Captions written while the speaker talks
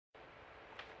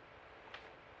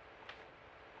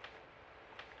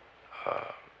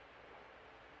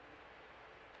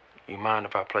You mind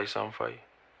if I play something for you?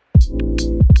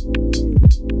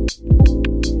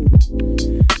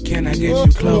 Can I get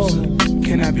you closer?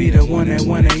 Can I be the one at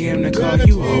 1 a.m. to call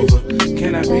you over?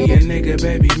 Can I be your nigga,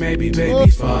 baby, maybe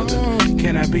baby father?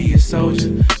 Can I be your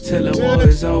soldier till the war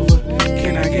is over?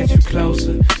 Can I get you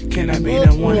closer? Can I be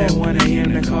the one at 1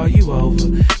 a.m. to call you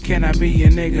over? Can I be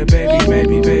your nigga, baby,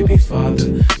 maybe baby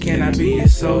father? Can I be your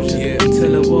soldier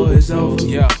till the war is over?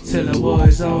 Till the war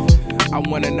is over. I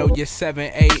wanna know your 7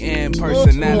 a.m.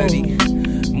 personality.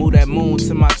 Move that moon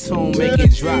to my tune, make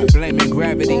it drop, blaming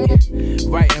gravity.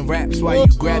 Writing raps while you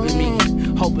grabbing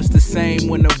me. Hope it's the same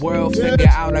when the world figure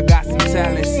out I got some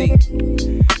talent, see.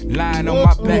 Lying on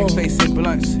my back, facing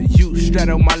blunts. You straight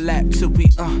on my lap till we,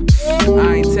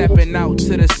 I ain't tapping out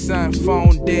to the sun.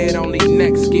 Phone dead, only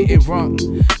next getting rung.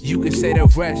 You can say the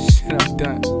rest, and I'm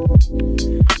done.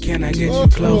 Can I get you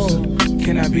closer?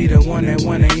 Can I be the one at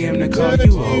 1 a.m. to call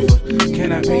you over?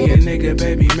 Can I be your nigga,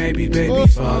 baby, maybe baby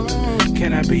father?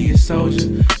 Can I be your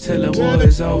soldier till the war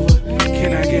is over?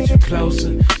 Can I get you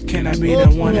closer? Can I be the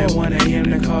one at 1 a.m.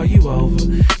 to call you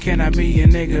over? Can I be your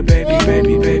nigga, baby,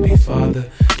 maybe baby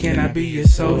father? Can I be your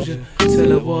soldier till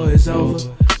the war is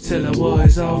over? Till the war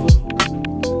is over.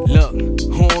 Look,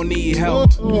 who don't need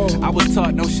help? I was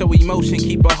taught don't show emotion,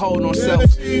 keep a hold on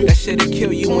self. That shit'll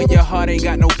kill you when your heart ain't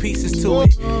got no pieces to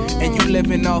it. And you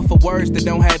living off of words that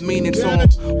don't have meaning to them.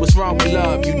 What's wrong with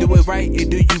love? You do it right, it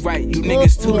do you right. You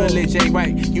niggas tutelage ain't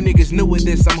right. You niggas new with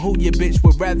this, I'm who your bitch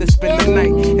would rather spend the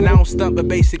night. And I don't stump with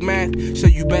basic math, show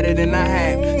you better than I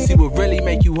have. See what really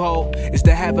make you whole is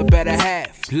to have a better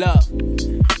half. Love.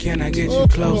 Can I get you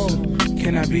closer?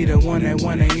 Can I be the one at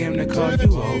 1 a.m. to call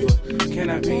you over?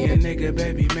 Can I be your nigga,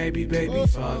 baby, maybe baby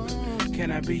father?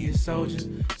 Can I be your soldier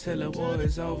till the war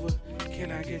is over?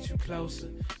 Can I get you closer?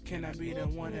 Can I be the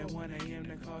one at 1 a.m.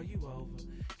 to call you over?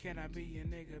 Can I be your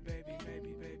nigga, baby,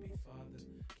 baby, baby?